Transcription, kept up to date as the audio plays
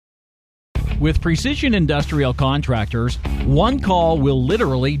With Precision Industrial Contractors, one call will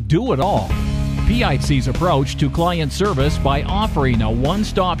literally do it all. PIC's approach to client service by offering a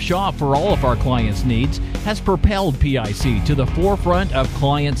one-stop shop for all of our clients' needs has propelled PIC to the forefront of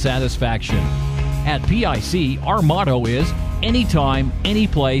client satisfaction. At PIC, our motto is anytime,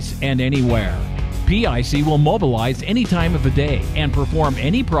 anyplace, and anywhere. PIC will mobilize any time of the day and perform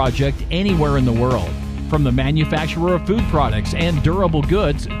any project anywhere in the world. From the manufacturer of food products and durable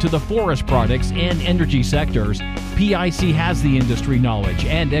goods to the forest products and energy sectors, PIC has the industry knowledge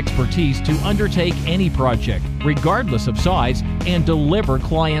and expertise to undertake any project, regardless of size, and deliver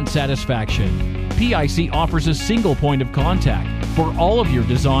client satisfaction. PIC offers a single point of contact for all of your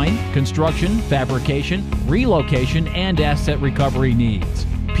design, construction, fabrication, relocation, and asset recovery needs.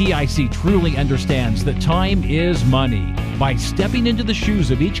 PIC truly understands that time is money. By stepping into the shoes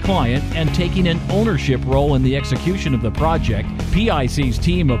of each client and taking an ownership role in the execution of the project, PIC's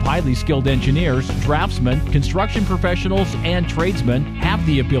team of highly skilled engineers, draftsmen, construction professionals, and tradesmen have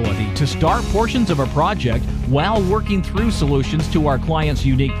the ability to start portions of a project while working through solutions to our clients'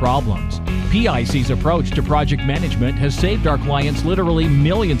 unique problems. PIC's approach to project management has saved our clients literally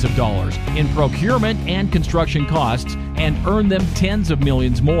millions of dollars in procurement and construction costs and earned them tens of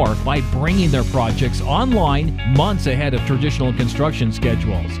millions more by bringing their projects online months ahead of traditional construction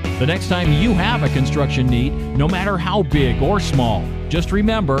schedules. The next time you have a construction need, no matter how big or small, just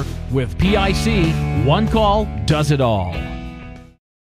remember, with PIC, one call does it all.